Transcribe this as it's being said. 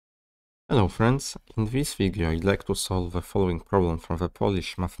Hello friends, in this video I'd like to solve the following problem from the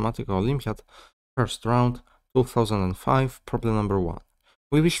Polish Mathematical Olympiad, first round, 2005, problem number 1.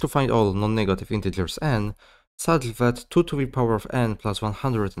 We wish to find all non-negative integers n such that 2 to the power of n plus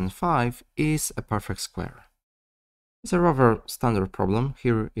 105 is a perfect square. It's a rather standard problem,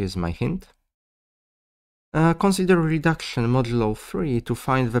 here is my hint. Consider reduction modulo 3 to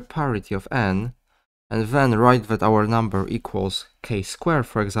find the parity of n, and then write that our number equals k squared,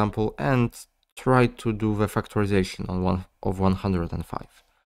 for example, and try to do the factorization of 105.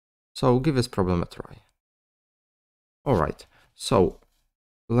 So give this problem a try. Alright, so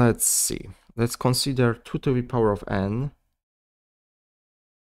let's see. Let's consider 2 to the power of n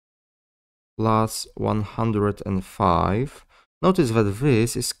plus 105. Notice that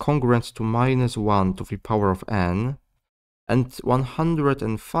this is congruent to minus 1 to the power of n, and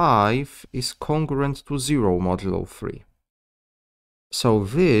 105 is congruent to 0 modulo 3. So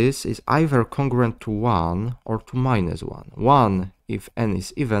this is either congruent to 1 or to minus 1. 1 if n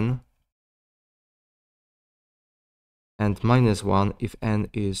is even, and minus 1 if n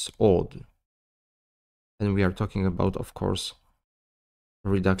is odd. And we are talking about, of course,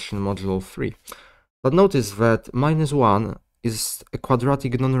 reduction modulo 3. But notice that minus 1 is a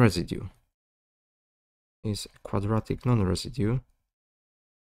quadratic non-residue.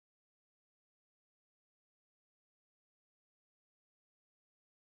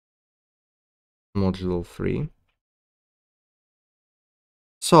 Modulo 3.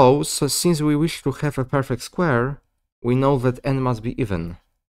 So since we wish to have a perfect square, we know that n must be even.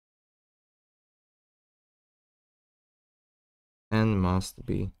 N must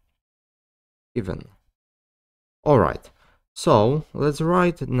be even. Alright, so let's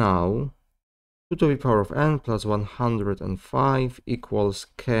write now 2 to the power of n plus 105 equals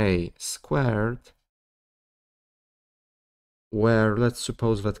k squared, where let's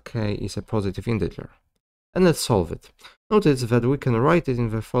suppose that k is a positive integer. And let's solve it. Notice that we can write it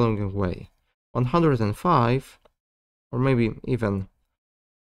in the following way. 105, or maybe even,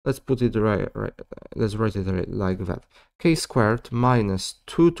 let's put it let's write it like that. K squared minus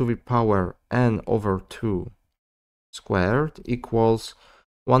 2 to the power n over 2 squared equals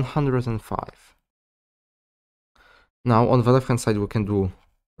 105. Now on the left hand side we can do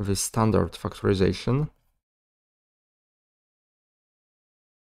the standard factorization.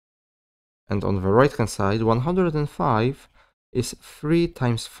 And on the right hand side, 105 is 3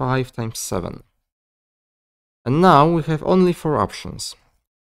 times 5 times 7. And now we have only 4 options.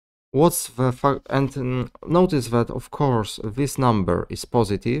 What's the fact? And notice that, of course, this number is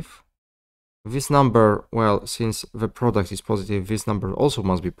positive. This number, well, since the product is positive, this number also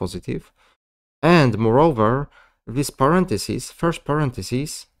must be positive. And moreover, this parenthesis, first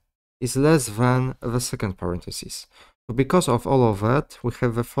parenthesis, is less than the second parenthesis. So because of all of that, we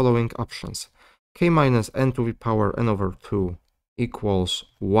have the following options. K minus n to the power n over 2 equals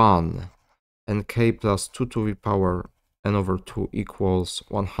 1, and k plus 2 to the power n over 2 equals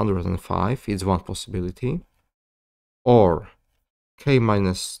 105 is one possibility. Or k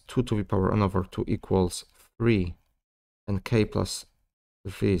minus 2 to the power n over 2 equals 3, and k plus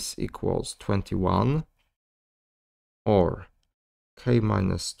this equals 21. Or k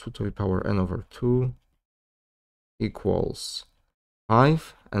minus 2 to the power n over 2 equals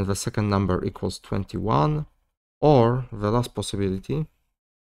 5, and the second number equals 21. Or the last possibility,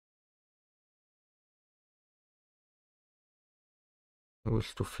 I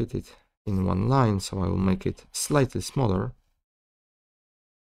wish to fit it in one line, so I will make it slightly smaller.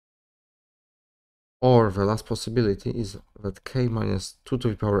 Or the last possibility is that k minus 2 to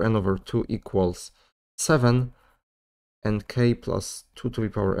the power n over 2 equals 7, and k plus 2 to the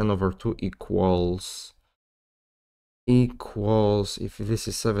power n over 2 equals, if this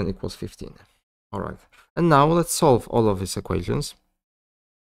is 7, equals 15. Alright, and now let's solve all of these equations.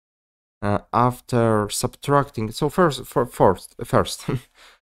 After subtracting, so first,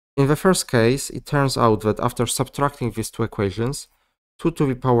 in the first case, it turns out that after subtracting these two equations, 2 to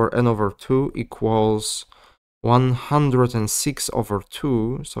the power n over 2 equals 106 over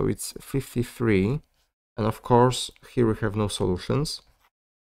 2, so it's 53. And of course, here we have no solutions.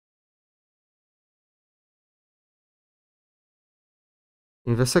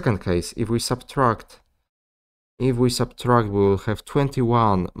 In the second case, if we subtract, we will have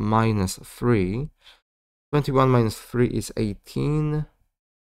 21 minus 3. 21 minus 3 is 18.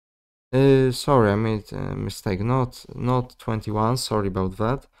 Sorry, I made a mistake. Not 21, sorry about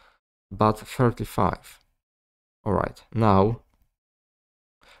that, but 35. Alright, now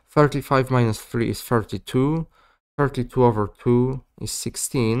 35 minus 3 is 32. 32 over 2 is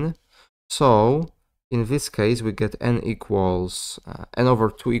 16. So in this case, we get n equals n over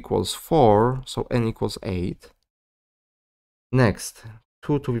 2 equals 4, so n equals 8. Next,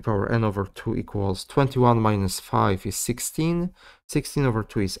 2 to the power n over 2 equals 21 minus 5 is 16. 16 over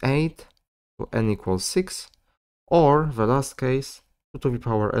 2 is 8, so n equals 6. Or the last case, 2 to the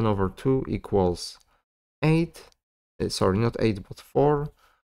power n over 2 equals 8. Sorry, not 8, but 4.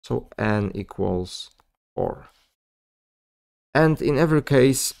 So n equals 4. And in every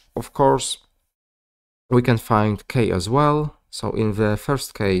case, of course, we can find k as well. So in the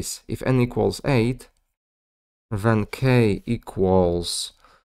first case, if n equals 8, then k equals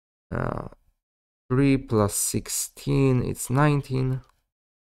 3 plus 16, it's 19.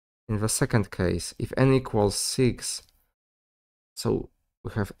 In the second case, if n equals 6, so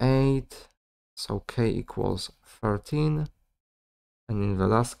we have 8, so k equals 13. And in the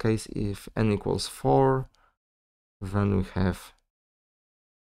last case, if n equals 4, then we have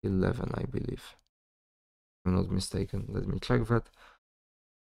 11, I believe. If I'm not mistaken, let me check that.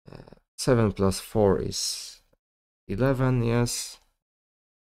 7 plus 4 is 11, yes.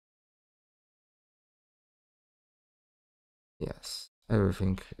 Yes,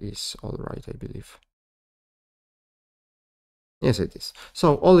 everything is all right, I believe. Yes, it is.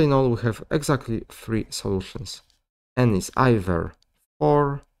 So all in all, we have exactly 3 solutions. N is either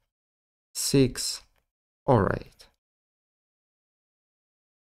 4, 6, or 8.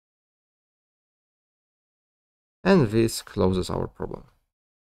 And this closes our problem.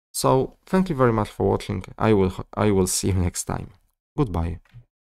 So thank you very much for watching. I will see you next time. Goodbye.